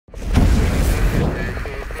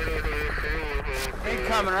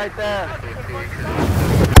coming right there.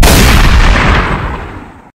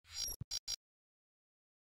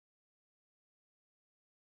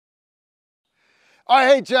 All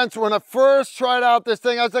right, hey gents, when I first tried out this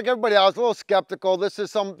thing, I was like everybody, I was a little skeptical. This is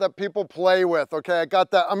something that people play with, okay? I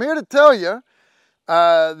got that. I'm here to tell you,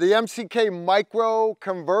 the MCK Micro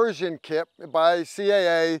Conversion Kit by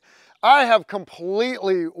CAA, I have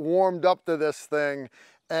completely warmed up to this thing,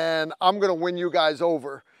 and I'm gonna win you guys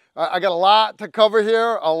over. I got a lot to cover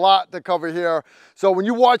here, So when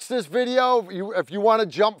you watch this video, if you wanna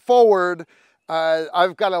jump forward,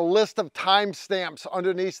 I've got a list of timestamps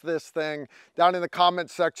underneath this thing. Down in the comment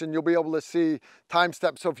section, you'll be able to see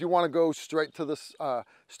timestamps. So if you want to go straight to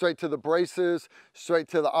the braces, straight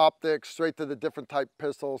to the optics, straight to the different type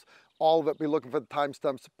pistols, all of it, be looking for the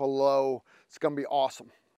timestamps below. It's going to be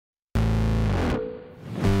awesome.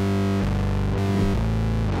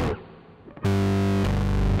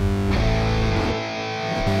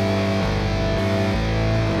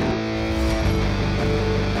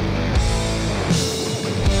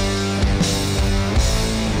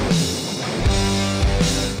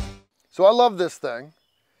 So I love this thing,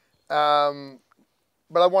 but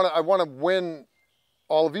I want to win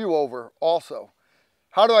all of you over also.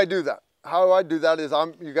 How do I do that? How I do that is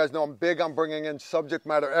you guys know I'm big on bringing in subject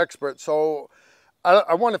matter experts. So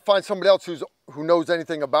I want to find somebody else who knows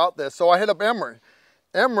anything about this. So I hit up Emery.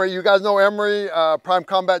 Emery, you guys know Emery, Prime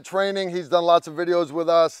Combat Training. He's done lots of videos with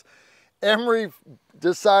us. Emery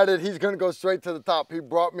decided he's going to go straight to the top. He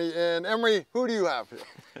brought me in. Emery, who do you have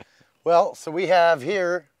here? Well, so we have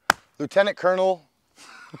here Lieutenant Colonel.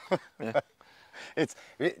 Now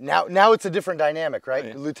it's a different dynamic, right?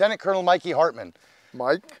 Yeah. Lieutenant Colonel Mikey Hartman.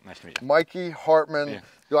 Mike. Nice to meet you. Mikey Hartman. Yeah.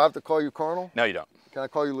 Do I have to call you Colonel? No, you don't. Can I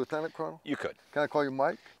call you Lieutenant Colonel? You could. Can I call you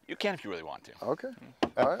Mike? You can if you really want to. Okay.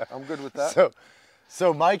 All right. I'm good with that.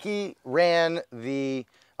 So Mikey ran he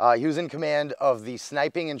was in command of the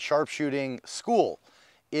sniping and sharpshooting school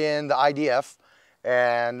in the IDF.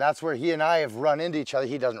 And that's where he and I have run into each other.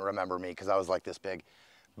 He doesn't remember me because I was like this big.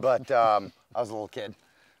 But I was a little kid.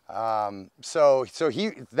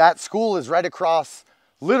 That school is right across,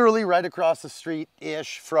 literally right across the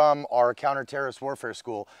street-ish from our counter-terrorist warfare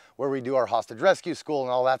school, where we do our hostage rescue school and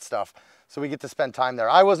all that stuff. So we get to spend time there.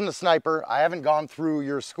 I wasn't a sniper. I haven't gone through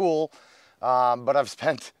your school, but I've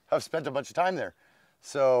spent a bunch of time there.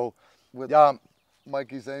 So with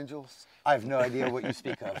Mikey's Angels? I have no idea what you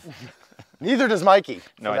speak of. Neither does Mikey,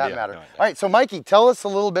 for that matter. No idea. All right, so Mikey, tell us a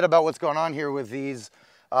little bit about what's going on here with these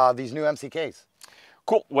new MCKs.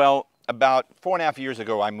 Cool. Well, about 4.5 years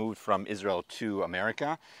ago, I moved from Israel to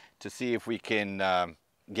America to see if we can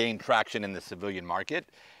gain traction in the civilian market.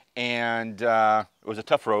 And it was a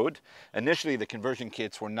tough road. Initially, the conversion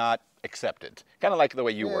kits were not accepted, kind of like the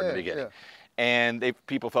way you were in the beginning. Yeah. And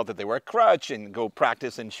people felt that they were a crutch and go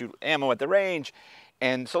practice and shoot ammo at the range.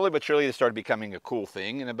 And slowly but surely, it started becoming a cool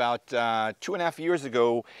thing. And about 2.5 years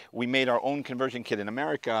ago, we made our own conversion kit in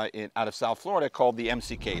America out of South Florida called the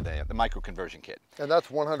MCK, the Micro Conversion Kit. And that's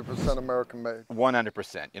 100% American made.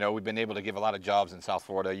 100%. You know, we've been able to give a lot of jobs in South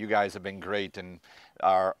Florida. You guys have been great, and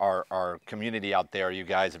our community out there, you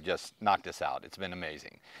guys have just knocked us out. It's been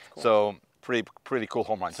amazing. Cool. So pretty cool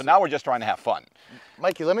home run. So now we're just trying to have fun.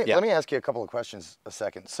 Mikey, let me ask you a couple of questions a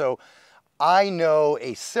second. So I know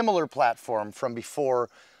a similar platform from before.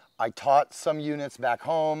 I taught some units back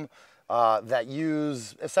home that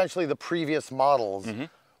use essentially the previous models.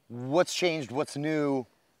 Mm-hmm. What's changed? What's new?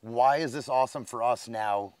 Why is this awesome for us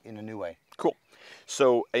now in a new way? Cool.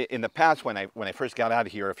 So in the past, when I first got out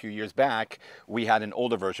of here a few years back, we had an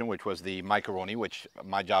older version, which was the Micro-Roni, which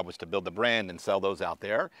my job was to build the brand and sell those out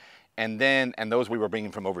there. And those we were bringing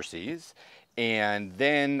from overseas. And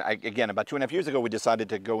then, again, about 2.5 years ago, we decided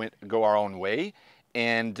to go our own way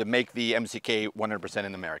and to make the MCK 100%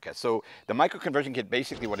 in America. So the Micro Conversion Kit,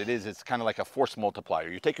 basically what it is, it's kind of like a force multiplier.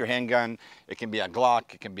 You take your handgun, it can be a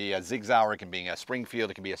Glock, it can be a Sig Sauer, it can be a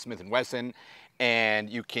Springfield, it can be a Smith & Wesson, and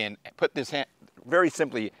you can put this, very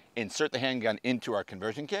simply, insert the handgun into our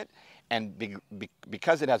conversion kit. And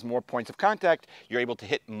because it has more points of contact, you're able to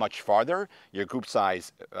hit much farther. Your group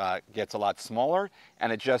size gets a lot smaller,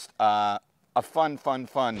 and it's just a fun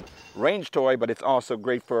range toy, but it's also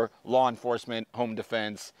great for law enforcement, home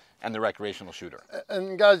defense, and the recreational shooter.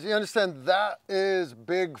 And guys, you understand that is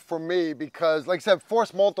big for me because, like I said,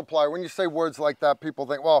 force multiplier, when you say words like that, people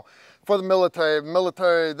think, well, for the military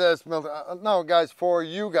this, military. No, guys, for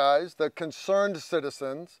you guys, the concerned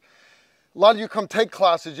citizens, a lot of you come take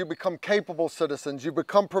classes, you become capable citizens, you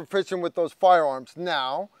become proficient with those firearms.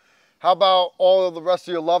 Now, how about all of the rest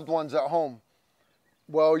of your loved ones at home?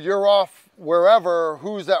 Well, you're off wherever.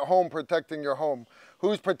 Who's at home protecting your home?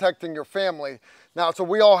 who's protecting your family. Now, so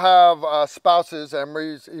we all have spouses.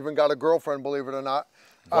 Emery's even got a girlfriend, believe it or not.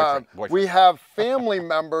 Boyfriend. We have family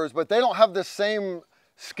members, but they don't have the same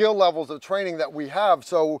skill levels of training that we have.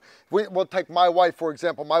 So we'll take my wife, for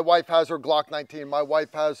example. My wife has her Glock 19. My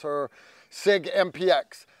wife has her SIG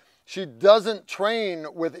MPX. She doesn't train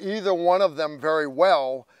with either one of them very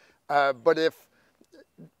well, but if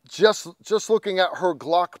just looking at her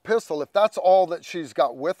Glock pistol, if that's all that she's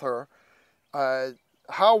got with her,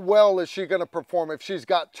 how well is she going to perform if she's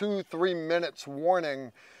got 2-3 minutes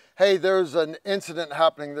warning, hey, there's an incident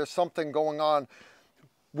happening, there's something going on?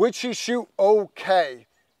 Would she shoot okay?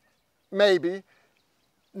 Maybe.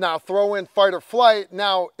 Now throw in fight or flight.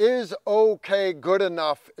 Now, is okay good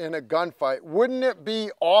enough in a gunfight? Wouldn't it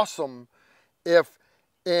be awesome if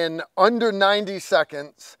in under 90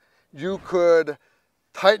 seconds you could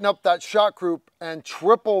tighten up that shot group and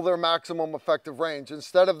triple their maximum effective range?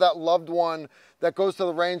 Instead of that loved one that goes to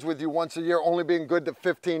the range with you once a year only being good to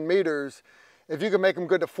 15 meters, if you could make them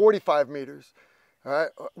good to 45 meters, all right?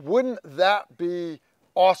 Wouldn't that be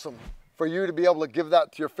awesome for you to be able to give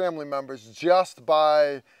that to your family members just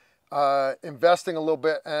by investing a little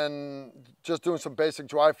bit and just doing some basic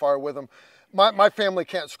dry fire with them? My family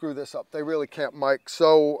can't screw this up. They really can't, Mike.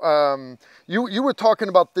 So you were talking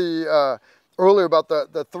about earlier about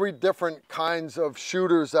the 3 different kinds of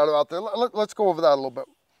shooters that are out there. Let's go over that a little bit.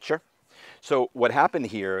 Sure. So what happened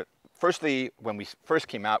here, firstly, when we first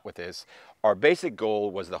came out with this, our basic goal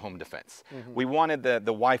was the home defense. We wanted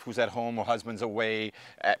the wife who's at home or husband's away,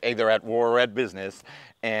 either at war or at business,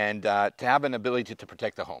 and to have an ability to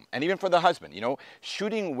protect the home. And even for the husband, you know,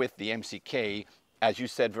 shooting with the MCK, as you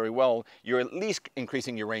said very well, you're at least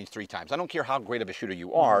increasing your range 3 times. I don't care how great of a shooter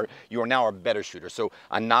you are now a better shooter. So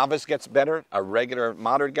a novice gets better, a regular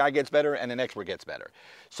moderate guy gets better, and an expert gets better.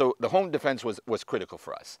 So the home defense was critical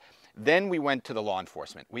for us. Then we went to the law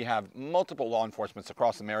enforcement. We have multiple law enforcements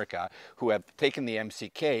across America who have taken the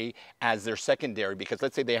MCK as their secondary, because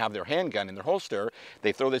let's say they have their handgun in their holster,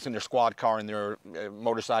 they throw this in their squad car, in their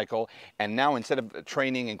motorcycle, and now instead of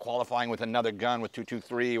training and qualifying with another gun with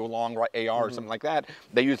 .223 or long AR or something like that,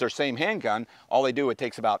 they use their same handgun. All they do, it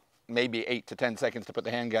takes about maybe 8 to 10 seconds to put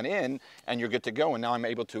the handgun in, and you're good to go. And now I'm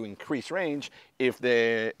able to increase range if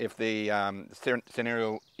the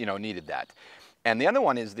scenario needed that. And the other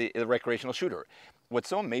one is the recreational shooter. What's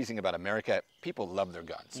so amazing about America, people love their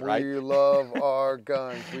guns, right? We love our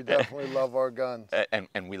guns. We definitely love our guns.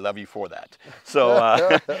 And we love you for that.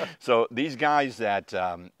 So, so these guys that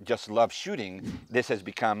just love shooting, this has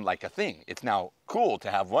become like a thing. It's now cool to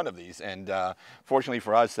have one of these. And fortunately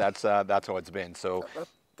for us, that's how it's been. So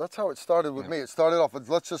that's how it started with me. It started off with,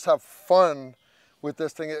 let's just have fun with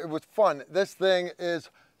this thing. It was fun. This thing is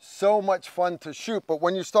so much fun to shoot. But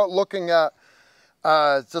when you start looking at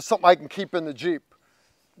just something I can keep in the Jeep,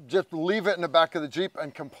 just leave it in the back of the Jeep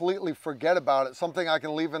and completely forget about it. Something I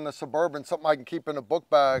can leave in the Suburban, something I can keep in a book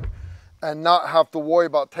bag and not have to worry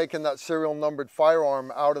about taking that serial numbered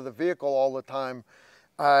firearm out of the vehicle all the time.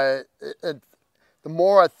 The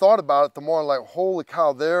more I thought about it, the more I'm like, holy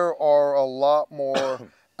cow, there are a lot more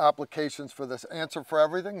applications for this. Answer for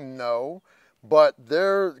everything? No. But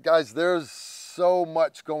guys, there's so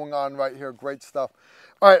much going on right here. Great stuff.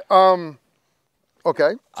 All right.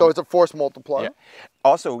 Okay, so it's a force multiplier. Yeah.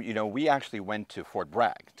 Also, we actually went to Fort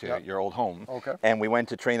Bragg, to your old home, and we went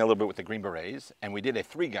to train a little bit with the Green Berets, and we did a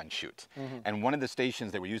 3-gun shoot. And one of the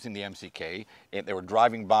stations, they were using the MCK, and they were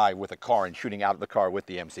driving by with a car and shooting out of the car with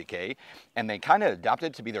the MCK, and they kind of adopted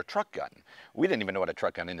it to be their truck gun. We didn't even know what a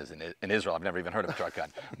truck gun is in Israel. I've never even heard of a truck gun.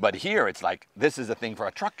 But here, it's like, this is a thing for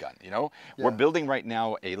a truck gun, We're building right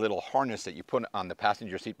now a little harness that you put on the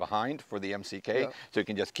passenger seat behind for the MCK, so you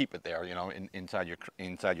can just keep it there, inside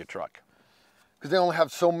your truck. Because they only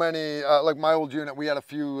have so many, like my old unit, we had a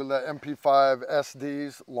few MP5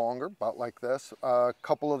 SDs, longer, about like this. A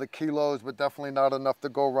couple of the kilos, but definitely not enough to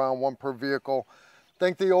go around, 1 per vehicle.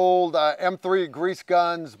 Think the old M3 grease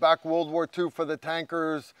guns, back World War II for the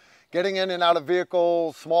tankers, getting in and out of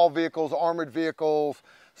vehicles, small vehicles, armored vehicles,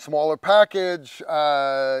 smaller package.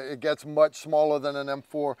 It gets much smaller than an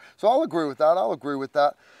M4. So I'll agree with that,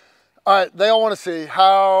 All right, they all want to see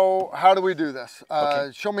how do we do this?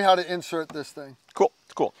 Show me how to insert this thing.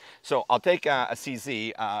 Cool. So I'll take a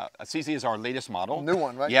CZ. A CZ is our latest model. New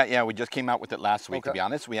one, right? Yeah, we just came out with it last week, to be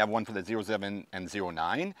honest. We have one for the 07 and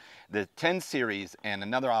 09. The 10 series and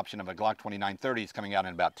another option of a Glock 2930 is coming out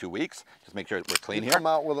in about 2 weeks. Just make sure we're clean here. Come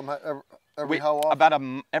out with them every how often?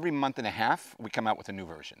 About every month and a half, we come out with a new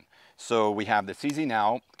version. So we have the CZ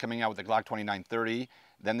now coming out with the Glock 2930,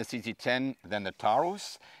 then the CZ10, then the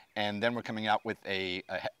Taurus, and then we're coming out with a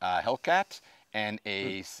Hellcat and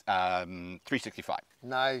a 365.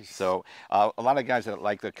 Nice. So a lot of guys that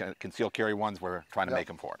like the concealed carry ones, we're trying to make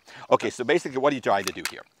them for. Okay, so basically what do you try to do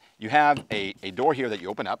here? You have a door here that you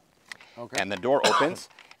open up, and the door opens,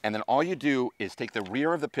 and then all you do is take the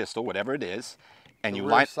rear of the pistol, whatever it is, and you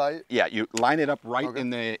line you line it up right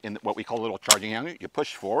in what we call a little charging angle. You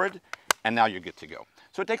push forward, and now you're good to go.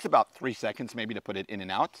 So it takes about 3 seconds maybe to put it in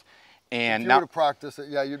and out. And if you now, were to practice it,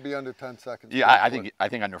 yeah, you'd be under 10 seconds. Yeah, I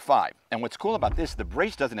think under 5. And what's cool about this, the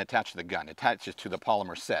brace doesn't attach to the gun. It attaches to the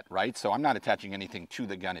polymer set, right? So I'm not attaching anything to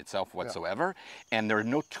the gun itself whatsoever. And there are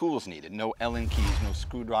no tools needed, no Allen keys, no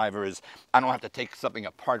screwdrivers. I don't have to take something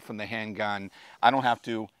apart from the handgun. I don't have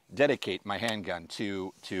to dedicate my handgun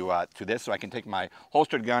to this. So I can take my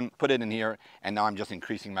holstered gun, put it in here, and now I'm just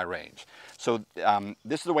increasing my range. So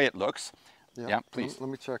this is the way it looks. Yeah, please. Let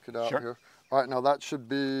me check it out Sure. here. All right, now that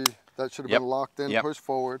should have been locked in, push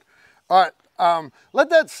forward. All right, let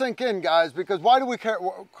that sink in, guys, because why do we carry,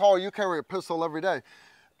 Carl, you carry a pistol every day.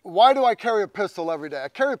 Why do I carry a pistol every day? I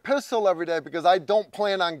carry a pistol every day because I don't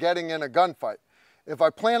plan on getting in a gunfight. If I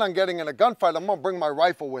plan on getting in a gunfight, I'm gonna bring my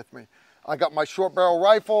rifle with me. I got my short barrel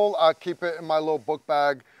rifle, I keep it in my little book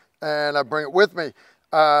bag, and I bring it with me.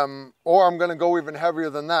 Or I'm gonna go even heavier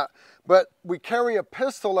than that. But we carry a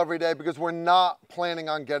pistol every day because we're not planning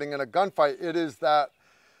on getting in a gunfight.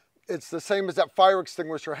 It's the same as that fire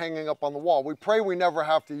extinguisher hanging up on the wall. We pray we never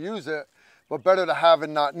have to use it, but better to have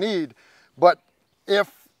and not need. But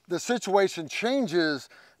if the situation changes,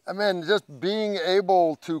 I mean, just being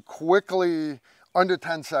able to quickly, under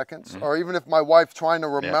 10 seconds, or even if my wife's trying to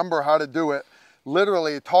remember how to do it,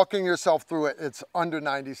 literally talking yourself through it, it's under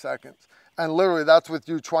 90 seconds. And literally that's with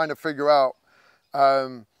you trying to figure out.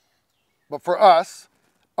 But for us,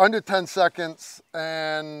 under 10 seconds,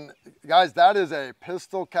 and guys, that is a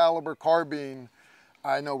pistol caliber carbine.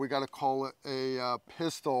 I know we got to call it a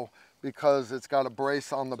pistol because it's got a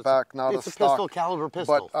brace on the back, not a stock. It's a pistol caliber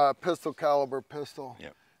pistol. But pistol caliber pistol.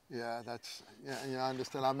 Yep. Yeah, that's, I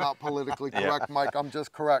understand. I'm not politically correct, Mike. I'm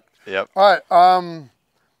just correct. Yep. All right.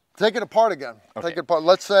 Take it apart again. Okay. Take it apart.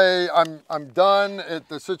 Let's say I'm done.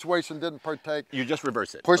 The situation didn't partake. You just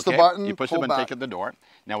reverse it. Push the button. You push the pull button, back. take it to the door.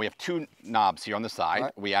 Now we have 2 knobs here on the side.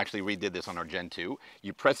 Right. We actually redid this on our Gen 2.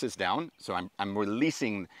 You press this down, so I'm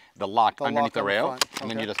releasing the lock underneath the rail,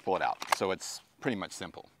 and then you just pull it out. So it's pretty much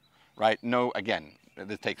simple, right? No, again,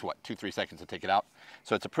 this takes what, 2-3 seconds to take it out.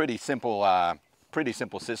 So it's a pretty simple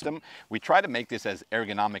system. We try to make this as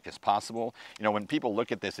ergonomic as possible. You know, when people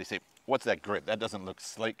look at this, they say, what's that grip? That doesn't look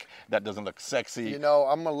slick. That doesn't look sexy. You know,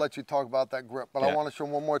 I'm going to let you talk about that grip, but I want to show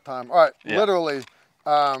one more time. All right, literally,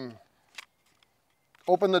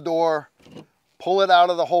 open the door, pull it out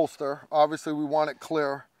of the holster. Obviously, we want it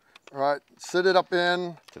clear. All right, sit it up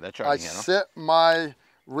in. To that charging handle. Sit my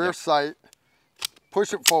rear sight,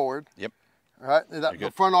 push it forward. Yep. All right,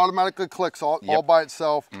 the front automatically clicks all by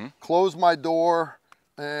itself. Close my door,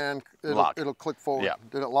 and it'll click forward. Yeah.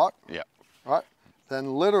 Did it lock? Yeah. All right.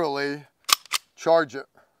 Then literally charge it.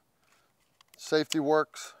 Safety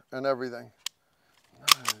works and everything.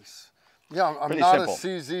 Nice. Yeah, I'm not a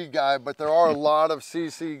CZ guy, but there are a lot of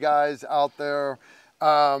CC guys out there.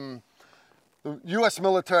 The U.S.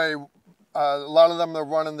 military, a lot of them are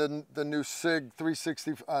running the new SIG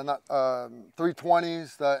 360,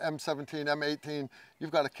 320s, the M17, M18.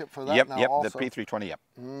 You've got a kit for that now also. The P320, yep.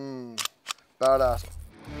 Badass.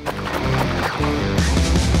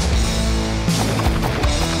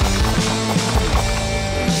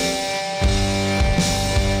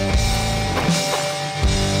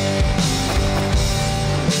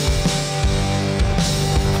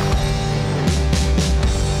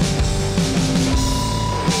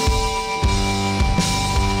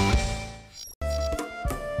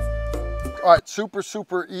 All right,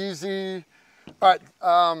 super easy. All right,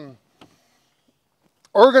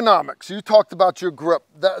 ergonomics. You talked about your grip.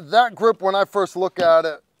 That grip, when I first look at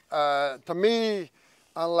it, to me,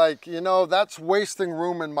 I'm like, that's wasting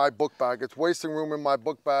room in my book bag. It's wasting room in my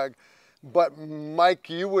book bag. But Mike,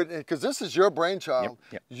 you would, because this is your brainchild,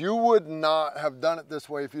 you would not have done it this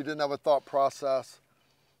way if you didn't have a thought process.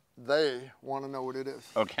 They want to know what it is.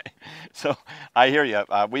 Okay, so I hear you.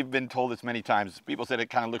 We've been told this many times. People said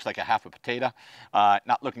it kind of looks like a half a potato,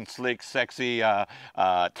 not looking slick, sexy,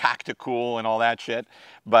 tactical, and all that shit.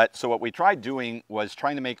 But so what we tried doing was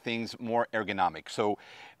trying to make things more ergonomic. So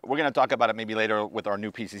we're going to talk about it maybe later with our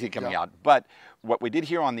new PCC coming out. But what we did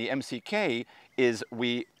here on the MCK is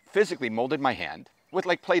we physically molded my hand with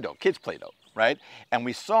like Play-Doh, kids Play-Doh, right? And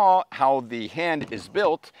we saw how the hand is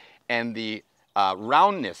built and the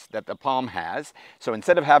roundness that the palm has. So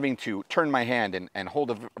instead of having to turn my hand and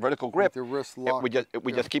hold a vertical grip, your wrist locked.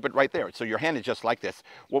 we just keep it right there. So your hand is just like this.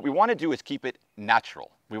 What we want to do is keep it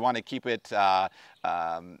natural. We want to keep it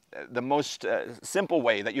the most simple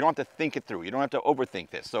way that you don't have to think it through. You don't have to overthink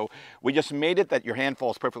this. So we just made it that your hand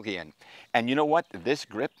falls perfectly in. And you know what? This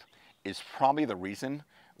grip is probably the reason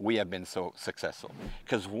we have been so successful.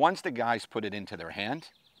 Because once the guys put it into their hand,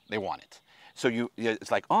 they want it. So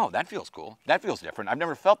it's like, oh, that feels cool. That feels different. I've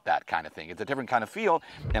never felt that kind of thing. It's a different kind of feel.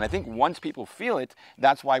 And I think once people feel it,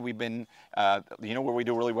 that's why we've been, you know, where we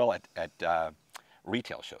do really well at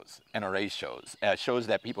retail shows, NRA shows, shows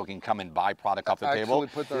that people can come and buy product off the table.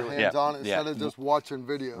 Actually put their hands on it instead of just watching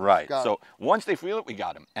videos. Right. So once they feel it, we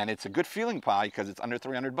got them. And it's a good feeling pie because it's under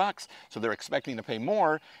 $300. So they're expecting to pay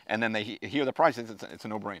more. And then they hear the price. It's a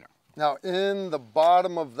no-brainer. Now, in the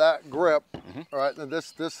bottom of that grip, all right, and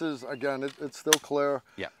this is, again, it's still clear.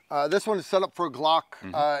 Yeah. This one is set up for a Glock.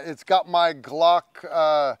 It's got my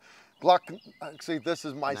Glock, actually, this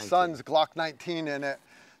is my son's Glock 19 in it.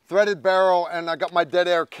 Threaded barrel, and I got my dead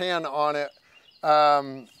air can on it.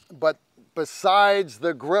 But besides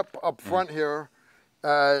the grip up front here,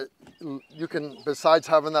 you can, besides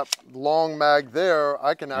having that long mag there,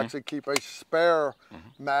 I can actually keep a spare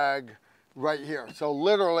mag right here. So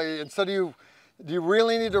literally, instead of do you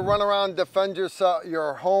really need to run around, defend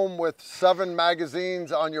your home with 7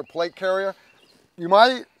 magazines on your plate carrier? You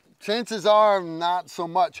might. Chances are not so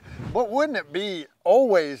much. But wouldn't it be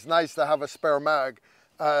always nice to have a spare mag?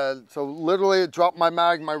 So literally, drop my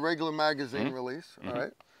regular magazine release. All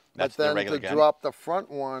right. That's but then the regular to gun. drop the front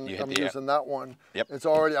one, I'm using that one. Yep. I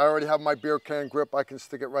already have my beer can grip. I can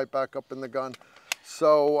stick it right back up in the gun.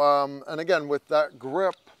 So, and again, with that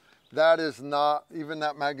grip, that is not, even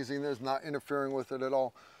that magazine there is not interfering with it at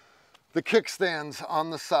all. The kickstands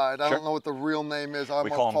on the side, I don't know what the real name is. I'm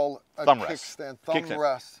going to call it a thumb rest. kickstand. Thumb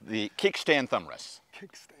rest. The kickstand thumb rest.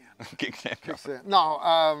 Kickstand. Kickstand.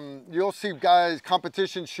 No, you'll see guys,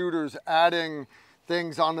 competition shooters adding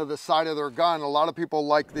things onto the side of their gun. A lot of people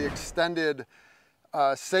like the extended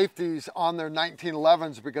safeties on their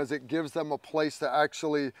 1911s because it gives them a place to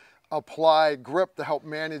actually apply grip to help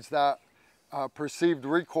manage that perceived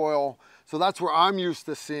recoil. So that's where I'm used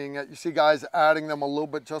to seeing it. You see guys adding them a little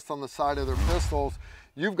bit just on the side of their pistols.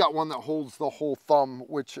 You've got one that holds the whole thumb,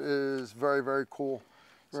 which is very, very cool.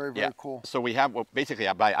 Very, very cool. So we have, well, basically,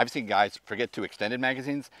 I've seen guys, forget 2 extended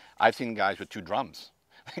magazines, I've seen guys with 2 drums.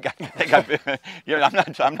 You know,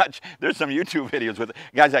 I'm not. There's some YouTube videos with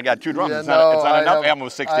guys that got 2 drums. It's not enough ammo.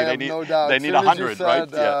 60. They need 100,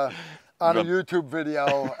 right? On a YouTube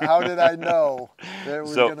video, how did I know there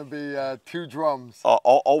was going to be 2 drums?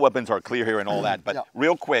 All weapons are clear here and all that, but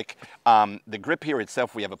real quick, the grip here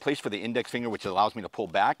itself, we have a place for the index finger, which allows me to pull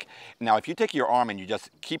back. Now, if you take your arm and you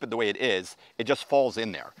just keep it the way it just falls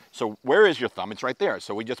in there. So where is your thumb? It's right there.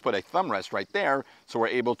 So we just put a thumb rest right there, so we're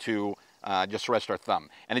able to just rest our thumb.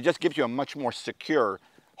 And it just gives you a much more secure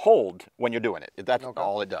hold when you're doing it. That's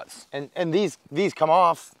all it does. And these come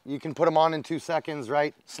off. You can put them on in 2 seconds,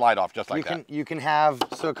 right? Slide off just like that. You can have,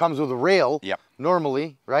 so it comes with a rail. Yep.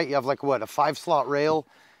 Normally, right? You have like what, a 5-slot rail,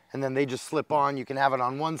 and then they just slip on. You can have it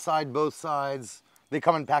on one side, both sides. They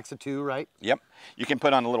come in packs of 2, right? Yep. You can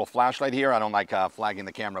put on a little flashlight here. I don't like flagging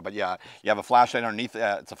the camera, but yeah, you have a flashlight underneath.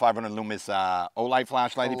 It's a 500 lumens Olight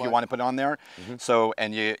flashlight if you want to put it on there. So,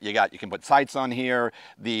 and you can put sights on here.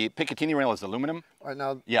 The Picatinny rail is aluminum. All right,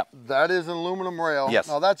 now, that is an aluminum rail. Yes.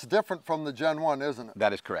 Now, that's different from the Gen 1, isn't it?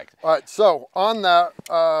 That is correct. All right, so on that,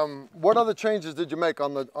 what other changes did you make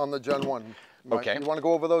on the Gen 1? Okay. You want to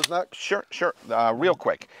go over those next? Sure. Real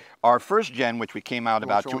quick. Our first gen, which we came out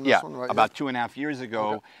about 2.5 years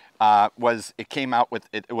ago, it came out with,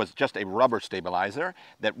 it was just a rubber stabilizer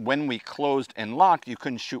that when we closed and locked, you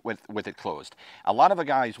couldn't shoot with it closed. A lot of the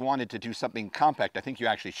guys wanted to do something compact. I think you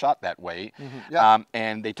actually shot that way.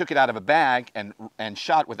 And they took it out of a bag and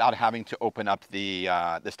shot without having to open up the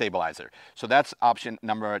stabilizer. So that's change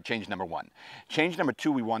number 1. Change number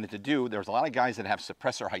 2 we wanted to do, there's a lot of guys that have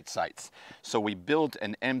suppressor height sights. So we built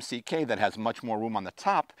an MCK that has much more room on the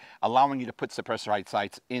top, allowing you to put suppressor height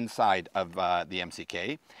sights inside of the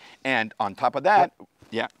MCK. And on top of that,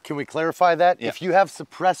 Can we clarify that? If you have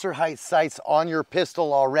suppressor height sights on your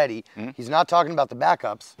pistol already, he's not talking about the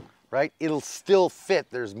backups, right? It'll still fit.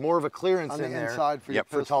 There's more of a clearance in there inside for,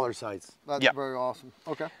 for taller sights. That's very awesome.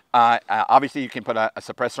 Okay. Obviously, you can put a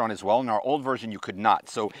suppressor on as well. In our old version, you could not.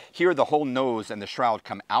 So here, the whole nose and the shroud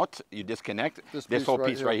come out. You disconnect. This whole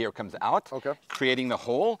piece right here comes out, creating the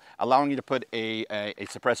hole, allowing you to put a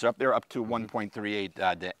suppressor up there up to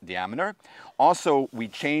 1.38 diameter. Also, we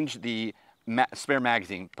changed the spare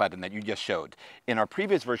magazine button that you just showed. In our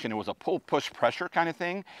previous version, it was a pull, push, pressure kind of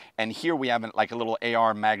thing. And here we have like a little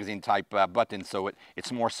AR magazine type button, so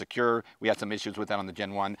it's more secure. We had some issues with that on the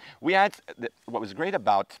Gen 1. What was great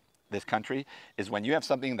about this country is when you have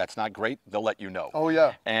something that's not great, they'll let you know. Oh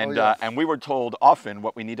yeah. And, oh, yeah. And we were told often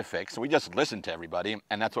what we need to fix, so we just listened to everybody,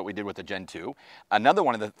 and that's what we did with the Gen 2. Another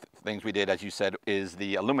one of the things we did, as you said, is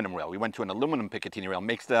the aluminum rail. We went to an aluminum Picatinny rail.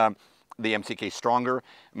 Makes the MCK stronger,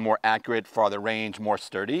 more accurate, farther range, more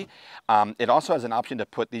sturdy. It also has an option to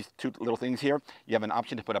put these two little things here. You have an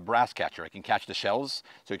option to put a brass catcher. It can catch the shells,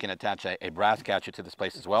 so you can attach a brass catcher to this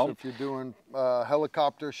place as well. So if you're doing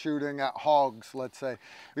helicopter shooting at hogs, let's say,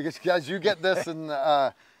 because guys, you get this in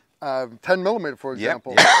 10 millimeter, for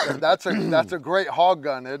example. Yep. That's a great hog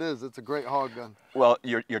gun. It is. It's a great hog gun. Well,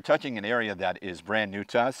 you're touching an area that is brand new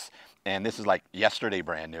to us. And this is like yesterday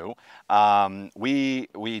brand new. We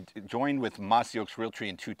joined with Mossy Oaks Realtree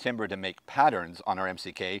and 2 Timber to make patterns on our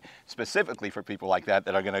MCK, specifically for people like that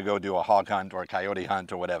are gonna go do a hog hunt or a coyote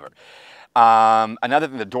hunt or whatever. Another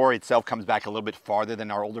thing, the door itself comes back a little bit farther than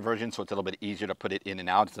our older version, so it's a little bit easier to put it in and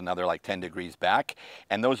out. It's another like 10 degrees back.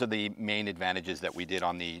 And those are the main advantages that we did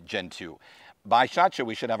on the Gen 2. By SHOT Show,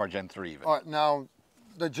 we should have our Gen 3 even. All right, now,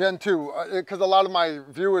 the Gen 2, because a lot of my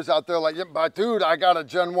viewers out there are like, yeah, but dude, I got a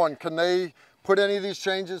Gen 1. Can they put any of these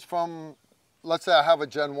changes from, let's say I have a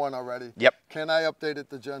Gen 1 already. Yep. Can I update it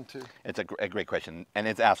to Gen 2? It's a great question, and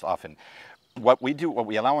it's asked often. What we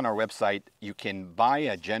allow on our website, you can buy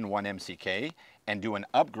a Gen 1 MCK and do an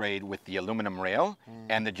upgrade with the aluminum rail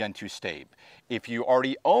and the Gen 2 stabe. If you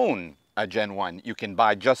already own a Gen 1, you can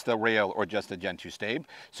buy just the rail or just the Gen 2 stabe.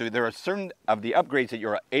 So there are certain of the upgrades that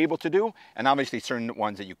you're able to do, and obviously certain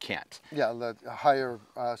ones that you can't. Yeah, the higher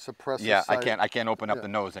suppressor. Yeah, side. I can't open up the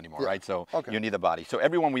nose anymore, right? So okay. You need the body. So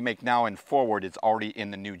everyone we make now and forward is already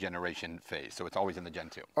in the new generation phase. So it's always in the Gen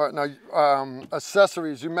 2. All right, now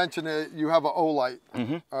accessories. You mentioned it. You have an O-light.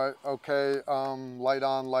 Mm-hmm. All right, okay. Light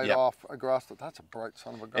on, light off. That's a bright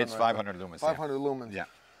son of a gun. It's 500 lumens. 500 lumens. Yeah.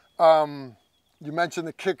 You mentioned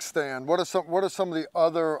the kickstand. What are some of the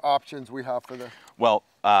other options we have for this? Well,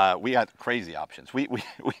 we got crazy options. We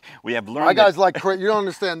have learned. My guys like crazy. You don't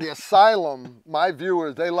understand. The Asylum, my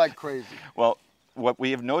viewers, they like crazy. Well, what we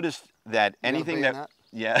have noticed that anything that.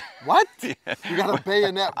 Yeah. What? You got a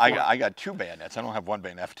bayonet? I got 2 bayonets. I don't have 1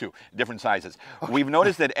 bayonet. I have 2 different sizes. Okay. We've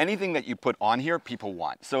noticed that anything that you put on here, people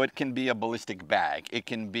want. So it can be a ballistic bag. It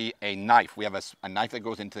can be a knife. We have a knife that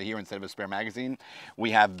goes into here instead of a spare magazine.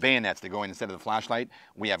 We have bayonets that go in instead of the flashlight.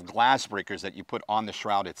 We have glass breakers that you put on the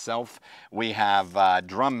shroud itself. We have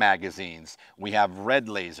drum magazines. We have red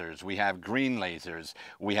lasers. We have green lasers.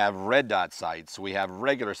 We have red dot sights. We have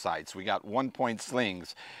regular sights. We got 1-point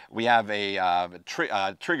slings. We have a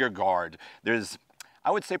trigger guard. There's, I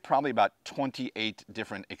would say, probably about 28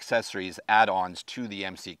 different accessories, add-ons to the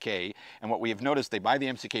MCK. And what we have noticed, they buy the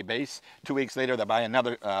MCK base, 2 weeks later they buy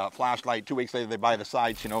another flashlight, 2 weeks later they buy the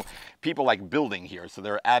sights. You know, people like building here, so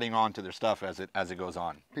they're adding on to their stuff as it goes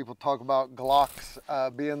on. People talk about Glocks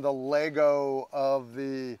being the Lego of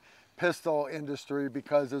the pistol industry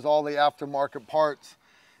because there's all the aftermarket parts.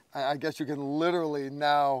 I guess you can literally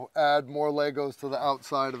now add more Legos to the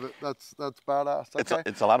outside of it. That's badass. Okay.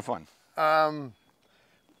 It's a lot of fun.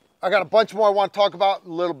 I got a bunch more I want to talk about a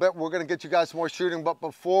little bit. We're going to get you guys some more shooting, but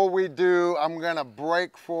before we do, I'm going to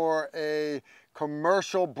break for a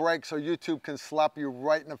commercial break so YouTube can slap you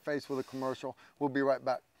right in the face with a commercial. We'll be right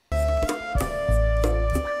back.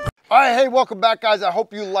 All right, hey, welcome back, guys. I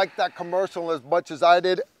hope you liked that commercial as much as I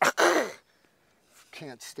did.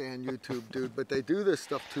 Can't stand YouTube, dude, but they do this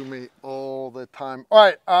stuff to me all the time. All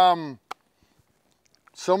right,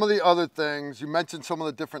 some of the other things, you mentioned some of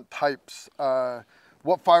the different types.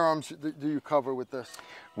 What firearms do you cover with this?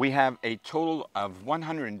 We have a total of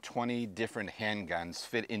 120 different handguns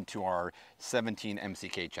fit into our 17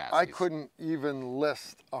 MCK chassis. I couldn't even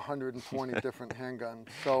list 120 different handguns.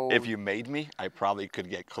 So if you made me, I probably could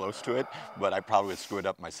get close to it, but I probably would screw it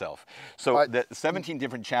up myself. So the 17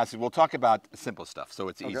 different chassis, we'll talk about simple stuff, so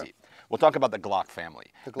it's easy. We'll talk about the Glock family.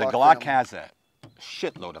 The Glock has a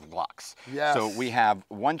shitload of Glocks. Yes. So we have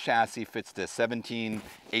one chassis fits the 17,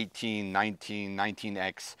 18, 19,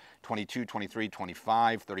 19X, 22, 23,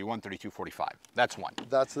 25, 31, 32, 45. That's one.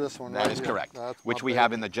 That's this one right That is here. correct. That's which we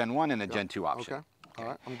have in the Gen 1 and the Gen 2 option. Okay. All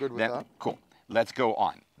right. I'm good with that. Cool. Let's go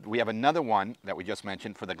on. We have another one that we just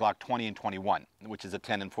mentioned for the Glock 20 and 21, which is a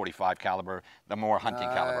 10 and 45 caliber, the more hunting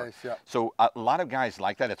caliber. Yeah. So a lot of guys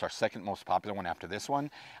like that. It's our second most popular one after this one.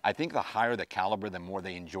 I think the higher the caliber, the more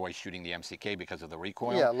they enjoy shooting the MCK because of the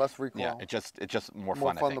recoil. Yeah, less recoil. Yeah, it's just more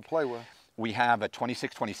fun, I think. to play with. We have a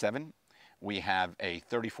 26-27. We have a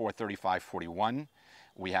 34-35-41.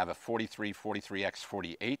 We have a 43, 43X,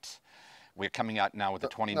 48. We're coming out now with the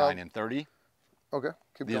 29 and 30. Okay.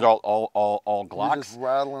 These are all Glocks. You're just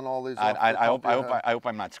rattling all these off I hope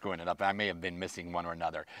I'm not screwing it up. I may have been missing one or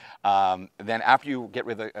another. Then after you get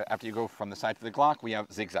rid of after you go from the sight to the Glock, we have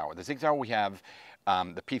Sig Sauer. The Sig Sauer we have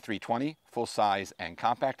the P320, full size and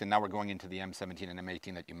compact, and now we're going into the M17 and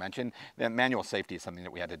M18 that you mentioned. The manual safety is something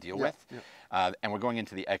that we had to deal with, and we're going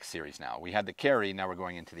into the X series now. We had the Carry, now we're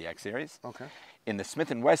going into the X series. Okay. In the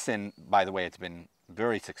Smith & Wesson, by the way, it's been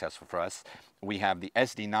very successful for us. We have the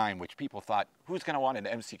SD9, which people thought, who's going to want an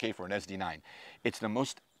MCK for an SD9? It's the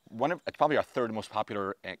most, it's probably our third most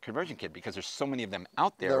popular conversion kit because there's so many of them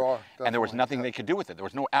out there. There are, and there was nothing they could do with it. There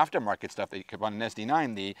was no aftermarket stuff that you could run an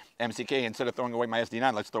SD9. The MCK, instead of throwing away my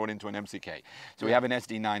SD9, let's throw it into an MCK. So we have an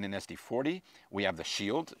SD9 and SD40. We have the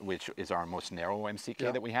Shield, which is our most narrow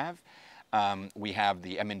MCK that we have. We have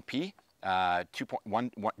the M&P.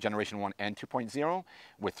 Generation 1 and 2.0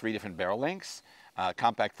 with 3 different barrel lengths,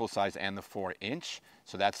 compact, full size, and the 4-inch.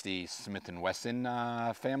 So that's the Smith & Wesson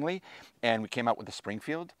family. And we came out with the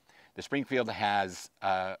Springfield. The Springfield has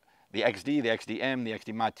the XD, the XDM, the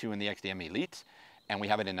XD Mod 2, and the XDM Elite. And we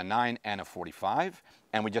have it in a 9 and a 45.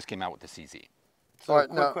 And we just came out with the CZ. So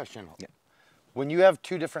quick question. Yeah. When you have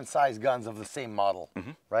 2 different size guns of the same model,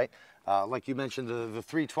 right? Like you mentioned, the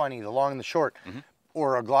 320, the long and the short,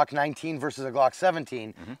 or a Glock 19 versus a Glock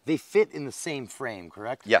 17, they fit in the same frame,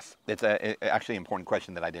 correct? Yes, it's actually an important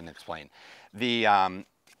question that I didn't explain. The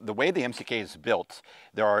way the MCK is built,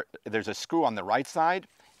 there's a screw on the right side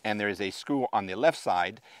and there is a screw on the left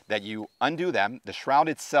side that you undo them. The shroud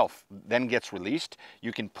itself then gets released.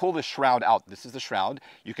 You can pull the shroud out. This is the shroud.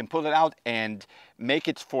 You can pull it out and make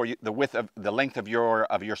it for you, the length of your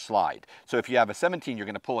slide. So if you have a 17, you're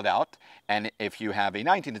going to pull it out, and if you have a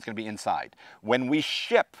 19, it's going to be inside. When we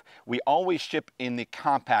ship, we always ship in the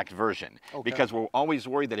compact version because we're always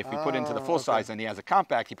worried that if we put it into the full size and he has a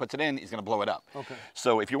compact, he puts it in, he's going to blow it up.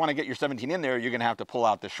 So if you want to get your 17 in there, you're going to have to pull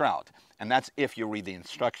out the shroud, and that's if you read the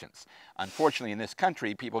instructions. Unfortunately, in this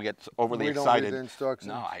country, people get overly excited. Read the instructions.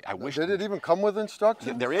 No, I wish. Did it even come with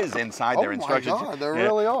instructions? There is inside their instructions. Oh my God, there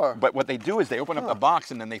really are. But what they do is they open up the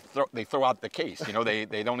box and then they throw out the case. You know, they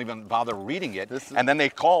don't even bother reading it, and then they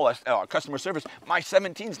call us customer service. My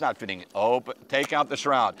 17's not fitting. Oh, but take out the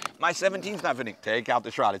shroud. My 17's not fitting. Take out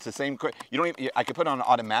the shroud. It's the same. You don't even. I could put it on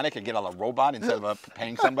automatic and get a robot instead of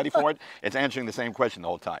paying somebody for it. It's answering the same question the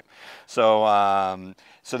whole time. So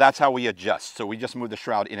so that's how we adjust. So we just move the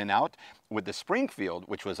shroud in and out. With the Springfield,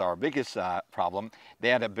 which was our biggest problem, they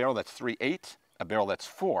had a barrel that's 3/8, a barrel that's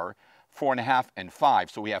 4, 4.5, and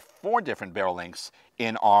 5. So we have 4 different barrel lengths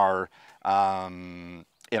in our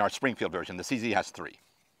Springfield version. The CZ has 3.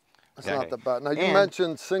 That's not that bad. Now you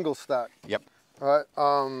mentioned single stack. Yep. All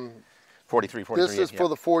right. 43. This is for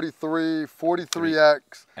the 43,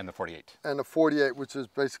 43X, and the 48. And the 48, which is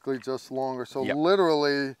basically just longer. So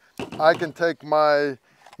literally, I can take my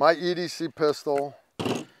EDC pistol.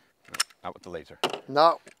 Not with the laser.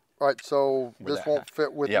 Not right. So this won't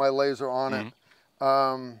fit with my laser on it.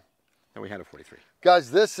 And we had a 43.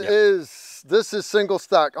 Guys, this is single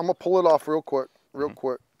stack. I'm gonna pull it off real quick.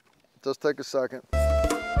 Just take a second.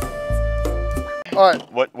 All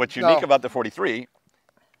right. What's unique about the 43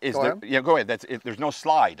 is go ahead. There's no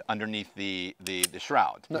slide underneath the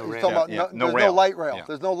shroud. No, there's no light rail. Yeah.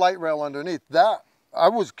 There's no light rail underneath that. I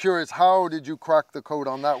was curious, how did you crack the code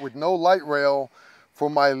on that with no light rail? For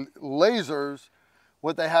my lasers,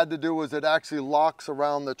 what they had to do was it actually locks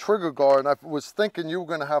around the trigger guard. And I was thinking you were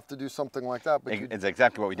going to have to do something like that. But it's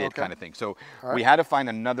exactly what we did, kind of thing. So we had to find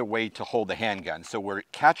another way to hold the handgun. So we're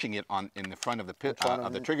catching it in the front of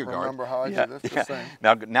the trigger guard. Remember how I did this?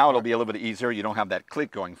 Now it'll be a little bit easier. You don't have that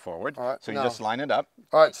click going forward. So you just line it up.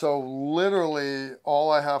 All right. So literally, all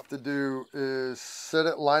I have to do is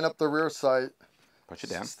line up the rear sight. Push it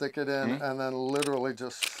down. Stick it in, and then literally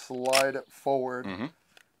just slide it forward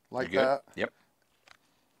like that. Yep.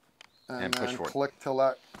 And push then forward. click till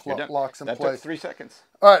that locks in place. That took 3 seconds.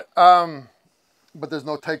 All right. But there's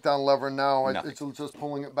no takedown lever now. It's just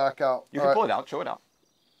pulling it back out. You can pull it out. Show it out.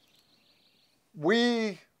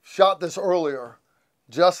 We shot this earlier,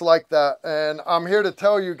 just like that, and I'm here to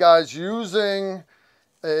tell you guys using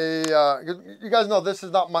you guys know this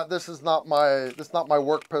is not my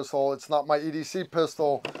work pistol. It's not my EDC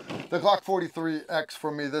pistol. The Glock 43X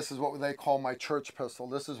for me, this is what they call my church pistol.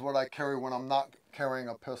 This is what I carry when I'm not carrying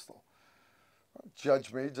a pistol. Don't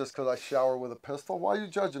judge me just because I shower with a pistol. Why are you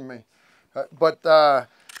judging me? But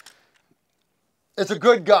it's a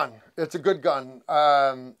good gun. It's a good gun.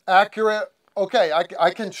 Accurate. Okay,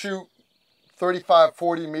 I can shoot 35,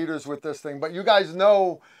 40 meters with this thing. But you guys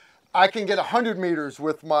know I can get 100 meters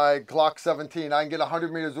with my Glock 17. I can get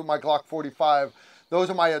 100 meters with my Glock 45. Those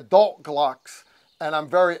are my adult Glocks, and I'm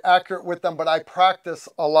very accurate with them, but I practice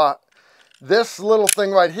a lot. This little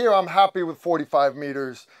thing right here, I'm happy with 45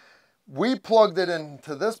 meters. We plugged it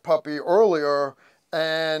into this puppy earlier,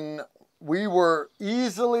 and we were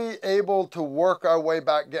easily able to work our way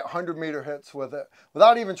back, get 100-meter hits with it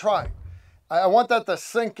without even trying. I want that to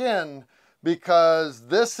sink in, because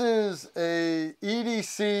this is a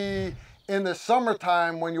EDC in the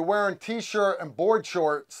summertime when you're wearing t-shirt and board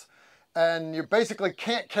shorts, and you basically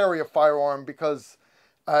can't carry a firearm because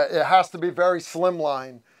it has to be very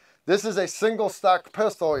slimline. This is a single stack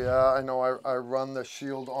pistol. Yeah, I know I run the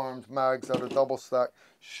Shield Arms mags that are double stack.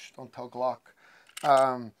 Shh, don't tell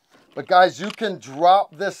Glock. But guys, you can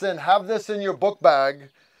drop this in, have this in your book bag,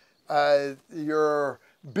 your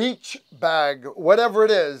beach bag, whatever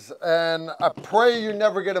it is. And I pray you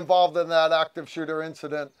never get involved in that active shooter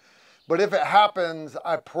incident. But if it happens,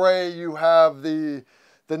 I pray you have the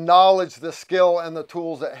knowledge, the skill, and the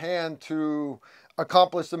tools at hand to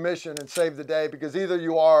accomplish the mission and save the day, because either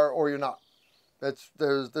you are or you're not.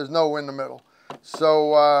 There's no in the middle.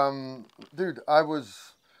 So, dude, I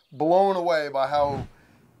was blown away by how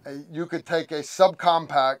you could take a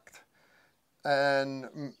subcompact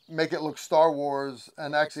and make it look Star Wars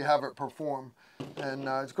and actually have it perform. And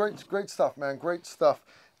it's great stuff, man. Great stuff.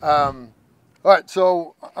 All right,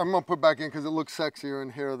 so I'm gonna put back in because it looks sexier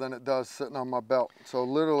in here than it does sitting on my belt. So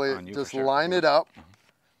literally just line it up,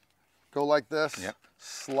 go like this,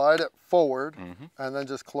 slide it forward, and then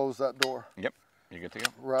just close that door. Yep, you're good to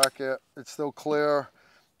go. Rack it, it's still clear.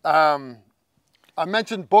 I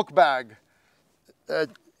mentioned book bag.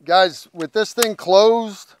 Guys, with this thing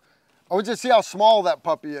closed, I want you to see how small that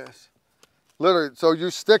puppy is. Literally, so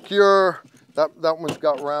you stick your, that one's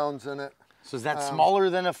got rounds in it. So is that smaller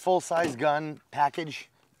than a full-size gun package?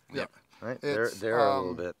 Yep. Right, there a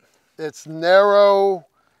little bit. It's narrow,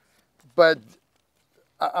 but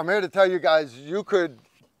I'm here to tell you guys, you could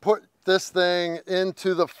put this thing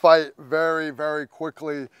into the fight very, very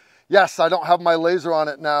quickly. Yes, I don't have my laser on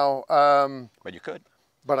it now. But you could.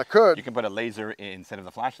 But I could. You can put a laser instead of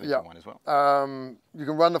the flashlight if you want as well. You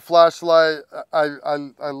can run the flashlight.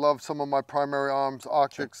 I love some of my primary arms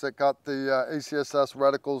optics that got the ACSS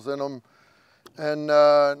reticles in them. And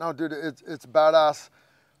no, dude, it's badass.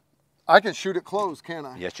 I can shoot it closed, can't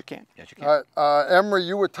I? Yes, you can. Yes, you can. All right, Emery,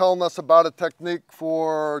 you were telling us about a technique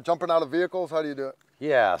for jumping out of vehicles. How do you do it?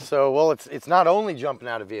 Yeah, so, well, it's not only jumping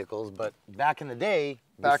out of vehicles, but back in the day,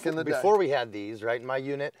 before we had these, right, in my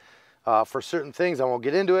unit, for certain things, I won't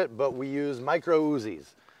get into it, but we use Micro-Uzis.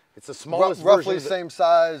 It's the smallest roughly version. Same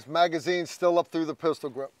size, magazine still up through the pistol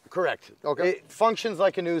grip. Correct. Okay. It functions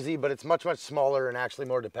like an Uzi, but it's much, much smaller and actually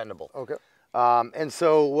more dependable. Okay. And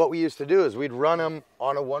so what we used to do is we'd run them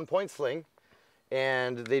on a 1-point sling,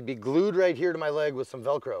 and they'd be glued right here to my leg with some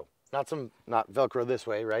Velcro. Not Velcro this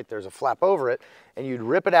way, right? There's a flap over it, and you'd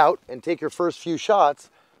rip it out and take your first few shots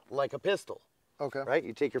like a pistol. Okay. Right?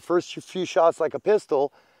 You take your first few shots like a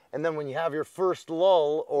pistol, and then when you have your first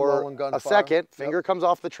lull or a second, finger comes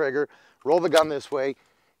off the trigger, roll the gun this way,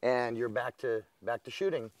 and you're back to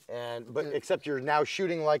shooting. But except you're now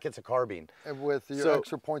shooting like it's a carbine. And with your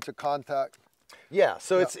extra points of contact. Yeah,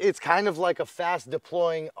 so it's kind of like a fast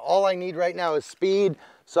deploying. All I need right now is speed,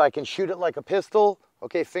 so I can shoot it like a pistol.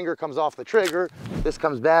 Okay, finger comes off the trigger, this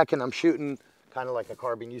comes back, and I'm shooting kind of like a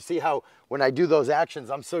carbine. You see how when I do those actions,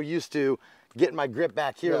 I'm so used to getting my grip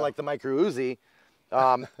back here like the Micro-Uzi.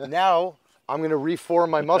 Now I'm gonna reform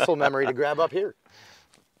my muscle memory to grab up here.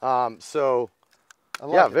 Yeah,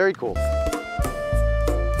 very cool.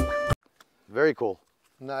 Very cool.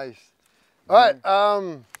 Nice. All right,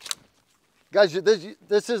 guys,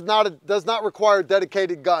 this is does not require a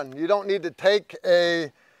dedicated gun. You don't need to take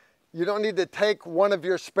one of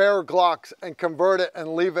your spare Glocks and convert it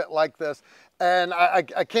and leave it like this. And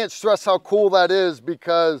I can't stress how cool that is,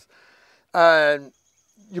 because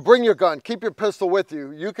you bring your gun, keep your pistol with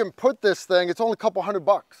you. You can put this thing, it's only a couple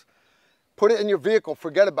 $100. Put it in your vehicle,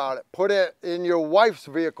 forget about it. Put it in your wife's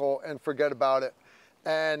vehicle and forget about it.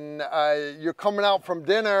 And you're coming out from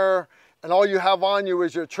dinner and all you have on you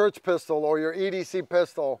is your church pistol or your EDC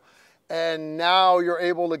pistol. And now you're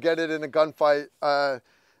able to get it in a gunfight.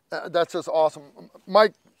 That's just awesome.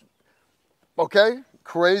 Mike, okay,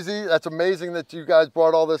 crazy. That's amazing that you guys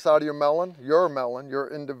brought all this out of your melon, your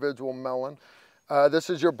individual melon. This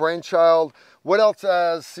is your brainchild. What else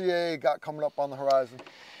has CA got coming up on the horizon?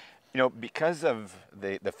 You know, because of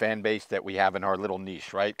the fan base that we have in our little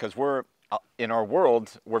niche, right? Because we're, in our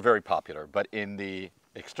world, we're very popular. But in the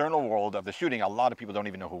external world of the shooting, a lot of people don't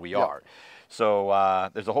even know who we are. So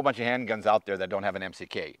there's a whole bunch of handguns out there that don't have an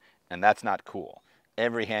MCK. and that's not cool.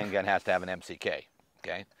 Every handgun has to have an MCK,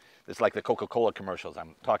 okay? It's like the Coca-Cola commercials.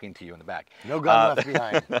 I'm talking to you in the back. No gun left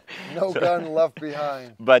behind. No gun left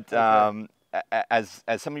behind. But as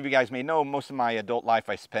some of you guys may know, most of my adult life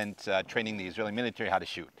I spent training the Israeli military how to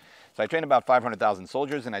shoot. So I trained about 500,000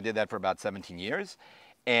 soldiers, and I did that for about 17 years.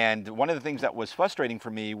 And one of the things that was frustrating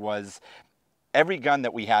for me was every gun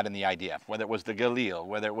that we had in the IDF, whether it was the Galil,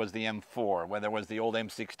 whether it was the M4, whether it was the old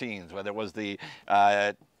M16s, whether it was the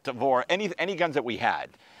Tavor, any guns that we had,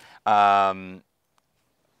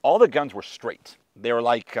 all the guns were straight. They were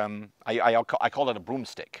like, I call it a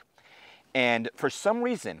broomstick. And for some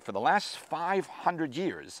reason, for the last 500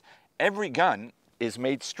 years, every gun is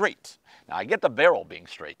made straight. Now, I get the barrel being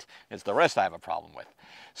straight. It's the rest I have a problem with.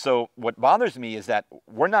 So what bothers me is that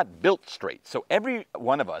we're not built straight. So every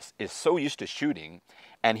one of us is so used to shooting,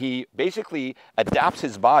 and he basically adapts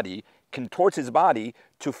his body, contorts his body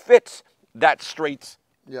to fit that straight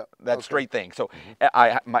straight thing. So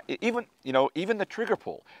even the trigger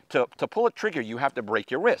pull, to pull a trigger, you have to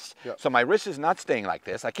break your wrist. So my wrist is not staying like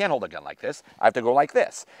this. I can't hold a gun like this. I have to go like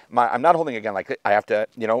this. I'm not holding a gun like this. I have to,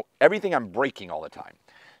 everything I'm breaking all the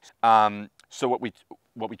time. So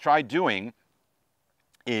what we tried doing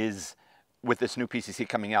is, with this new PCC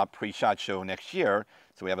coming out pre-SHOT Show next year,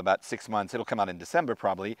 so we have about 6 months, it'll come out in December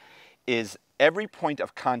probably, is every point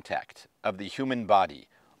of contact of the human body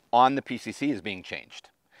on the PCC is being changed.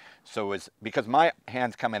 So it's because my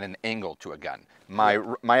hands come at an angle to a gun. My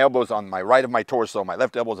elbow's on my right of my torso, my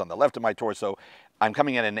left elbow's on the left of my torso. I'm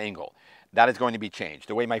coming at an angle. That is going to be changed.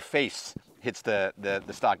 The way my face hits the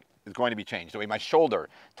stock is going to be changed. The way my shoulder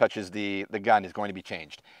touches the gun is going to be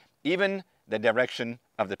changed. Even the direction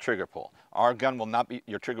of the trigger pull. Our gun will not be,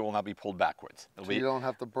 your trigger will not be pulled backwards. So you don't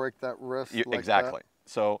have to break that wrist like exactly. That?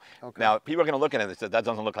 So now people are going to look at it and say, that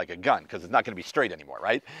doesn't look like a gun, because it's not going to be straight anymore,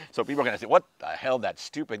 right? So people are going to say, what the hell, that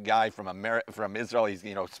stupid guy from Israel, he's,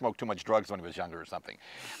 smoked too much drugs when he was younger or something.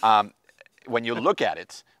 When you look at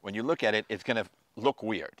it, it's going to look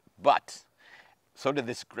weird. But so did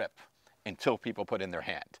this grip until people put in their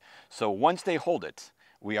hand. So once they hold it,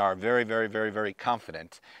 we are very, very, very, very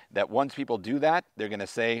confident that once people do that, they're going to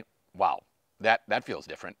say, wow, that feels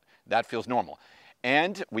different. That feels normal.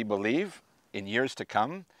 And we believe in years to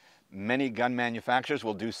come, many gun manufacturers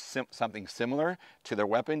will do something similar to their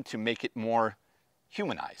weapon to make it more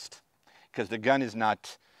humanized, because the gun is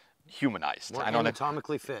not humanized. More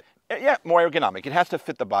anatomically fit. Yeah, more ergonomic. It has to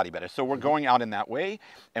fit the body better. So we're going out in that way,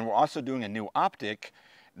 and we're also doing a new optic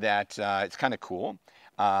that it's kind of cool.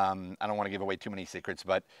 I don't want to give away too many secrets,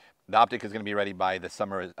 but the optic is going to be ready by the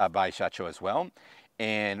summer, by SHOT Show as well.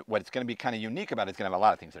 And what it's going to be kind of unique about it, it's going to have a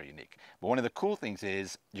lot of things that are unique. But one of the cool things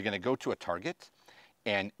is you're going to go to a target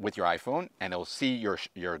and with your iPhone, and it'll see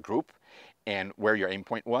your group and where your aim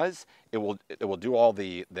point was. It will do all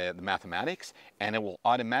the mathematics, and it will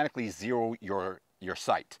automatically zero your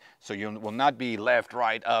sight. So you will not be left,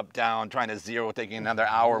 right, up, down, trying to zero, taking another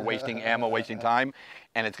hour, wasting ammo, wasting time.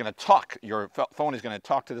 And it's going to talk. Your phone is going to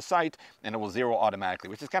talk to the sight, and it will zero automatically,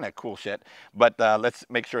 which is kind of cool shit. But let's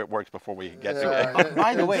make sure it works before we get to it.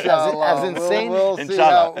 By the way, as insane, we'll see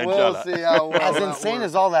how well as insane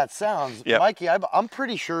as all that sounds, Yep. Mikey, I'm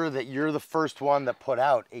pretty sure that you're the first one that put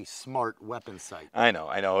out a smart weapon sight. I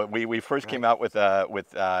know. We first came out with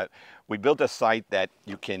we built a sight that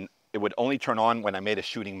it would only turn on when I made a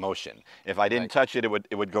shooting motion. If I didn't touch it,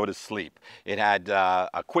 it would go to sleep. It had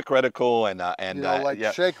a quick reticle and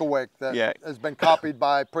like Shake Awake that has been copied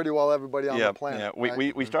by pretty well everybody on the planet.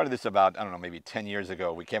 Yeah, we started this about, I don't know, maybe 10 years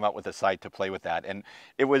ago. We came out with a sight to play with that, and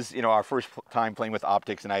it was our first time playing with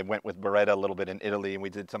optics. And I went with Beretta a little bit in Italy, and we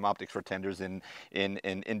did some optics for tenders in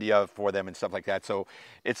India for them and stuff like that. So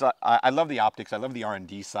it's I love the optics. I love the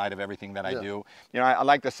R&D side of everything that I do. I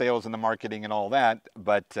like the sales and the marketing and all that,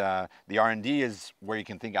 but the R&D is where you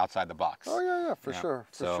can think outside the box. Oh yeah, for sure,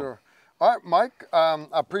 for sure. All right, Mike, I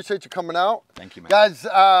appreciate you coming out. Thank you, man. Guys,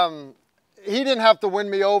 he didn't have to win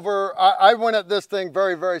me over. I went at this thing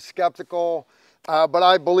very, very skeptical, but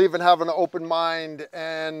I believe in having an open mind,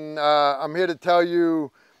 and I'm here to tell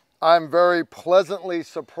you I'm very pleasantly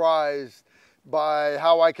surprised by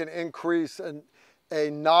how I can increase a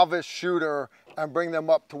novice shooter and bring them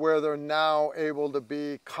up to where they're now able to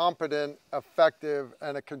be competent, effective,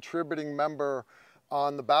 and a contributing member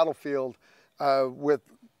on the battlefield with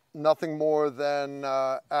nothing more than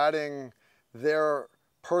adding their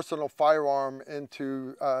personal firearm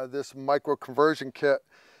into this micro conversion kit.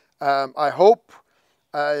 I hope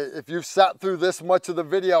if you've sat through this much of the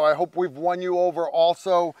video, I hope we've won you over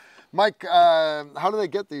also. Mike, how do they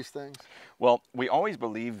get these things? Well, we always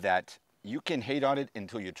believe that you can hate on it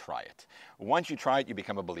until you try it. Once you try it, you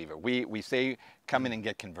become a believer. We say, come in and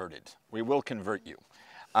get converted. We will convert you.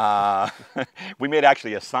 We made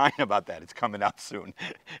actually a sign about that. It's coming out soon.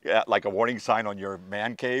 Yeah, like a warning sign on your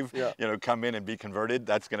man cave. Yeah. You know, come in and be converted.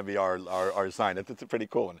 That's going to be our sign. It's a pretty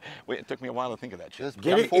cool one. It took me a while to think of that shit. It's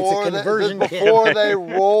a conversion before they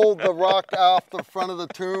rolled the rock off the front of the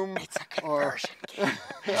tomb. It's a conversion.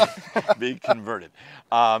 Be converted.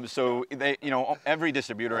 So they, you know, every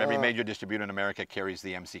distributor, every major distributor in America carries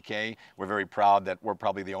the MCK. We're very proud that we're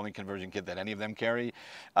probably the only conversion kit that any of them carry.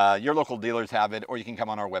 Your local dealers have it, or you can come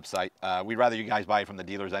on our website. We'd rather you guys buy it from the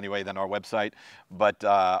dealers anyway than our website, but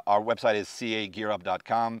our website is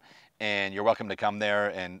cagearup.com, and you're welcome to come there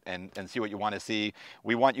and see what you want to see.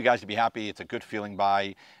 We want you guys to be happy. It's a good feeling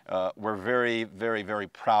buy. We're very, very, very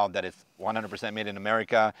proud that it's 100% made in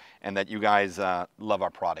America and that you guys love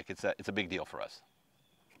our product. It's a big deal for us.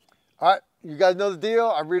 All right, you guys know the deal.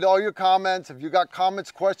 I read all your comments. If you got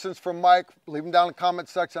comments, questions from Mike, leave them down in the comment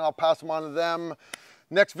section. I'll pass them on to them.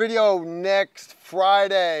 Next video next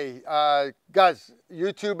Friday. Guys,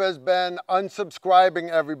 YouTube has been unsubscribing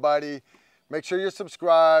everybody. Make sure you're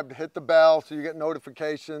subscribed, hit the bell so you get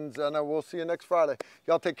notifications, and we'll see you next Friday.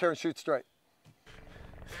 Y'all take care and shoot straight.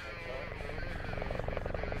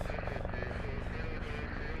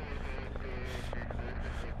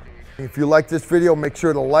 If you like this video, make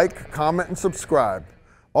sure to like, comment, and subscribe.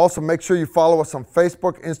 Also, make sure you follow us on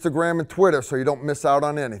Facebook, Instagram, and Twitter so you don't miss out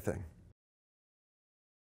on anything.